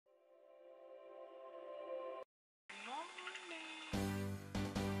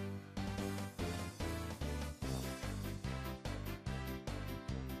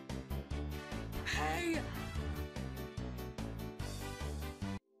Hey!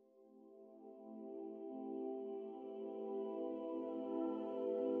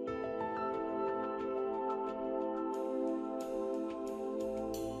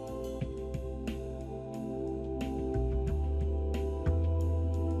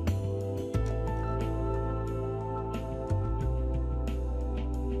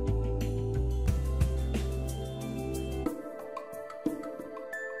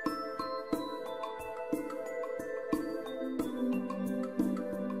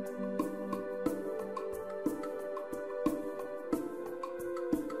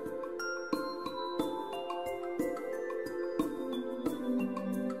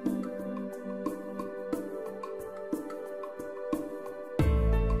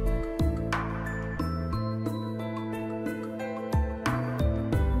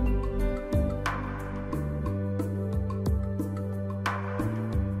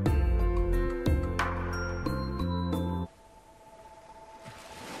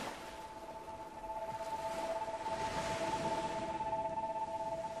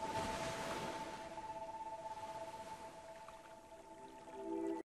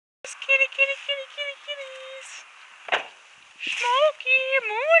 Kitties! Smoky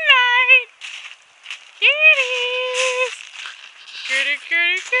Moonlight! Kitties!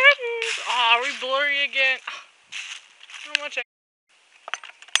 Kitties! Aw, are we blurry again? Where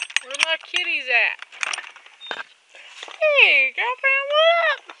my kitties at? Hey, girlfriend, what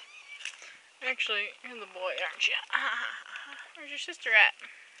up? Actually, you're the boy, aren't you? Where's your sister at?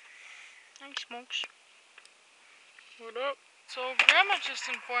 Hi, Smokes. What up? So, Grandma just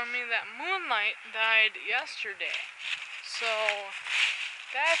informed me that Moonlight died yesterday. So,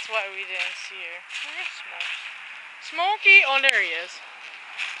 that's why we didn't see her. Where's Smokes? Smokey! Oh, there he is.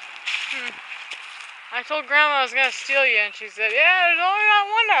 I told Grandma I was gonna steal you, and she said, yeah, there's only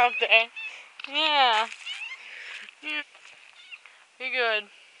that one out there. Yeah. Be good.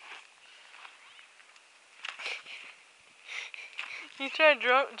 He tried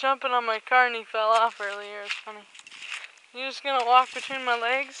jumping on my car and he fell off earlier. It's funny. You just gonna walk between my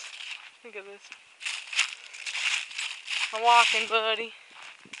legs? Look at this. I'm walking, buddy.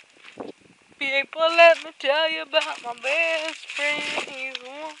 People, let me tell you about my best friend. He's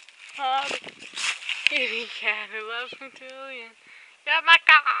one hearted kitty cat who loves me till the end. Get off my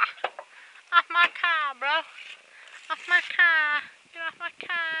car! Off my car, bro! Off my car! Get off my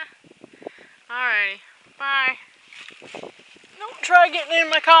car! Alrighty, bye. Don't try getting in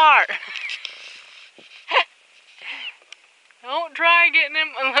my car! Don't try getting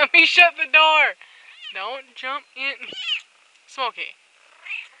in and let me shut the door! Don't jump in. Smokey.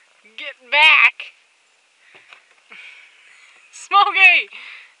 Get back! Smokey!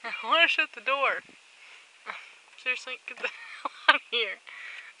 I want to shut the door. Seriously, get the hell out of here.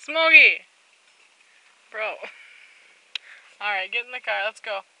 Smokey! Bro. Alright, get in the car. Let's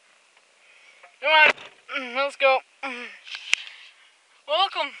go. Come on. Let's go.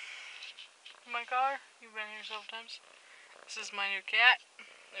 Welcome to my car. You've been here several times. This is my new cat.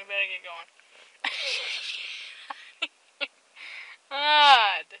 We better get going.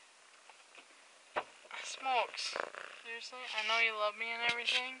 God. Smokes. Seriously? I know you love me and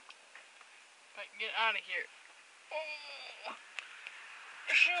everything. But get out of here. Oh.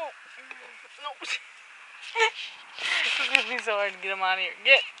 Shoot. No. It's gonna be so hard to get him out of here.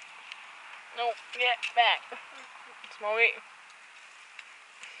 Get. No. Get back. Smokey.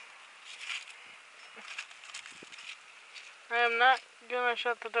 I am not gonna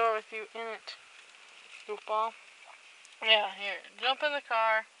shut the door with you in it, goofball. Yeah, here. Jump in the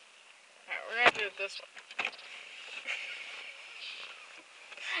car. Alright, we're gonna do it this way.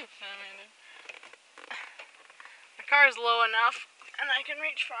 The car is low enough, and I can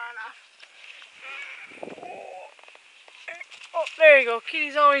reach far enough. Oh, there you go.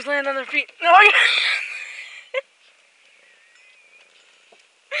 Kitties always land on their feet. No,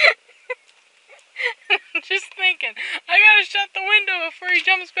 I'm just thinking. I gotta shut the window before he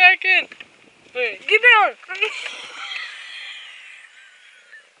jumps back in. Wait, get down!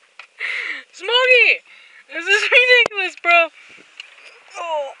 Smokey! This is ridiculous, bro.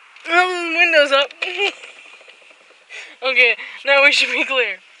 Oh, the window's up. Okay, now we should be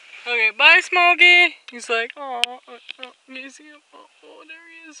clear. Okay, bye, Smokey. He's like, oh, you see him? Oh, there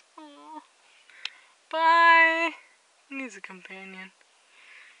he is. Oh, bye. He needs a companion.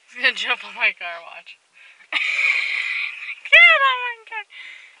 He's gonna jump on my car. Watch. Get on my car.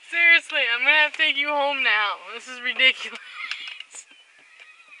 Seriously, I'm gonna have to take you home now. This is ridiculous.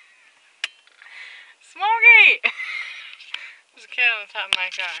 Smokey! There's a cat on the top of my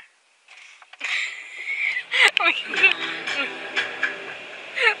car. Look at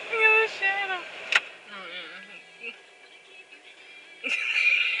the shadow.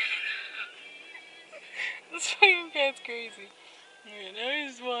 That's crazy. Yeah, now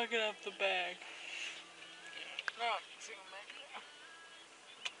he's walking up the back. Now see him back there.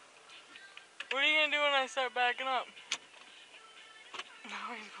 What are you gonna do when I start backing up?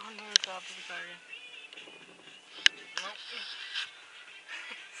 Now he's going to the top of the car again. Nope.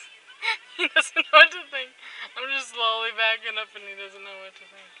 He doesn't know what to think. I'm just slowly backing up and he doesn't know what to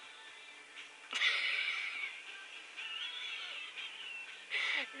think.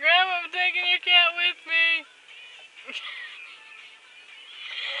 Grandma, I'm taking your cat with me.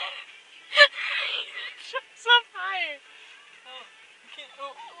 Jumps up higher.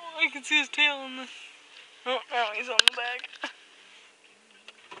 Oh, I can see his tail on the... Oh, now he's on the back.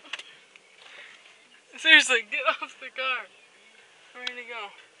 Seriously, get off the car. Where'd he go?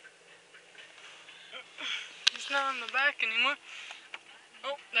 He's not on the back anymore.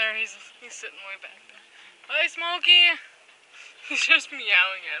 Oh, there, he's sitting way back there. Hi, Smokey! He's just meowing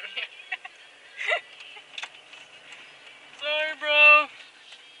at me. Sorry, bro.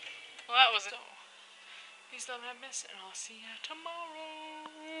 Well, that was it. So, please don't have miss, and I'll see you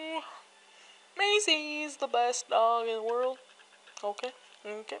tomorrow. Maisie's the best dog in the world. Okay.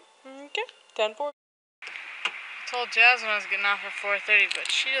 10-4. I told Jasmine I was getting off at 4:30,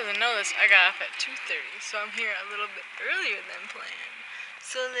 but she doesn't know this. I got off at 2:30, so I'm here a little bit earlier than planned.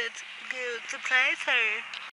 So let's go surprise her.